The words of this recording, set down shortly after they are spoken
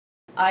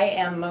I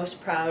am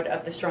most proud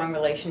of the strong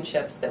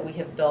relationships that we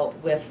have built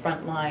with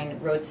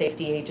frontline road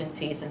safety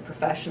agencies and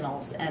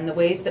professionals and the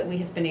ways that we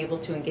have been able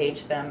to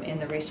engage them in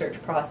the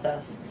research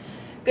process.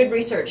 Good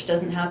research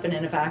doesn't happen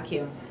in a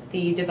vacuum.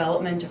 The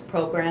development of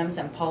programs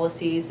and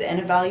policies and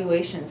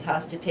evaluations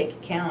has to take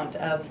account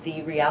of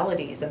the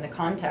realities and the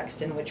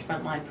context in which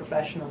frontline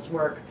professionals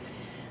work.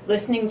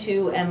 Listening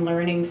to and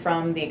learning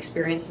from the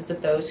experiences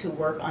of those who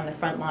work on the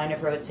front line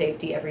of road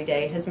safety every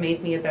day has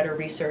made me a better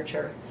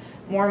researcher.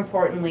 More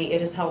importantly, it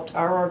has helped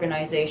our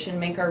organization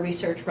make our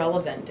research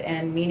relevant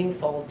and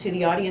meaningful to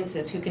the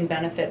audiences who can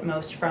benefit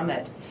most from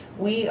it.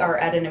 We are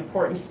at an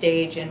important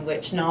stage in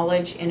which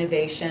knowledge,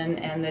 innovation,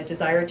 and the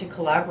desire to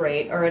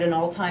collaborate are at an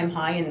all-time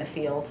high in the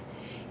field.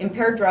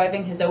 Impaired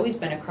driving has always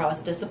been a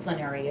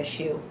cross-disciplinary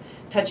issue,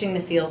 touching the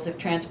fields of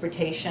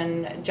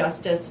transportation,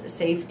 justice,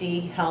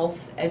 safety,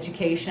 health,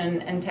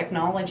 education, and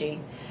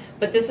technology.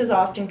 But this has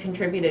often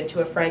contributed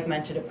to a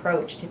fragmented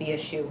approach to the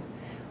issue.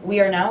 We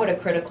are now at a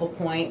critical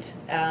point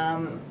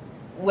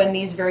when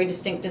these very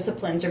distinct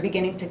disciplines are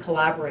beginning to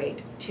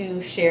collaborate, to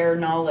share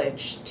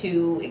knowledge,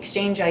 to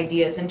exchange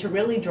ideas, and to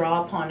really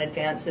draw upon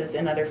advances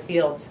in other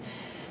fields.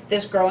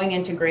 This growing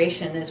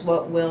integration is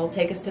what will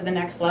take us to the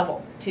next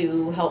level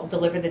to help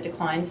deliver the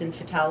declines in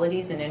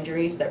fatalities and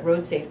injuries that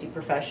road safety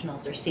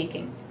professionals are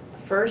seeking.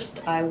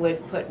 First, I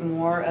would put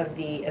more of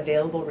the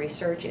available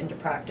research into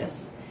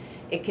practice.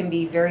 It can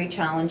be very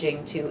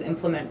challenging to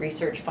implement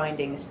research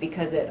findings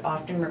because it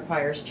often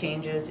requires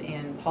changes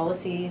in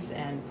policies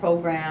and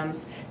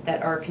programs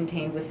that are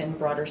contained within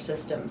broader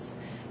systems.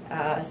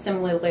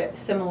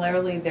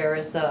 Similarly, there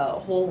is a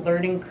whole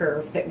learning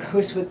curve that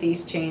goes with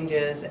these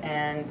changes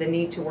and the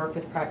need to work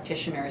with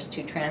practitioners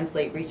to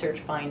translate research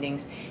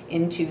findings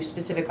into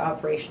specific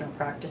operational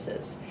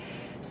practices.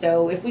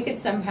 So if we could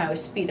somehow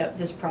speed up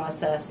this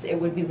process, it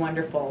would be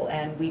wonderful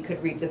and we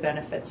could reap the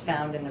benefits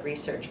found in the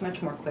research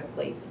much more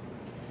quickly.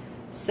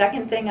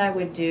 Second thing I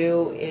would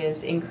do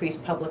is increase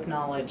public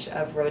knowledge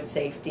of road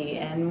safety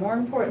and, more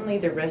importantly,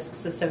 the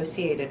risks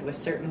associated with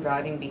certain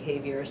driving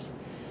behaviors.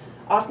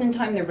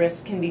 Oftentimes the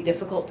risks can be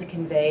difficult to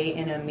convey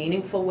in a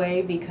meaningful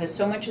way because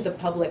so much of the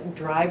public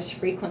drives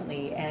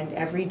frequently and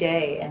every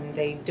day, and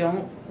they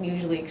don't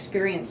usually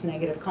experience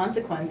negative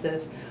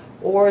consequences,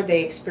 or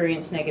they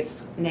experience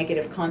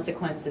negative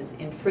consequences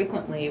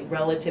infrequently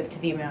relative to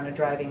the amount of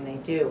driving they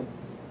do.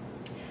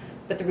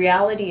 But the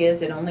reality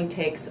is it only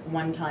takes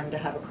one time to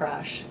have a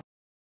crash.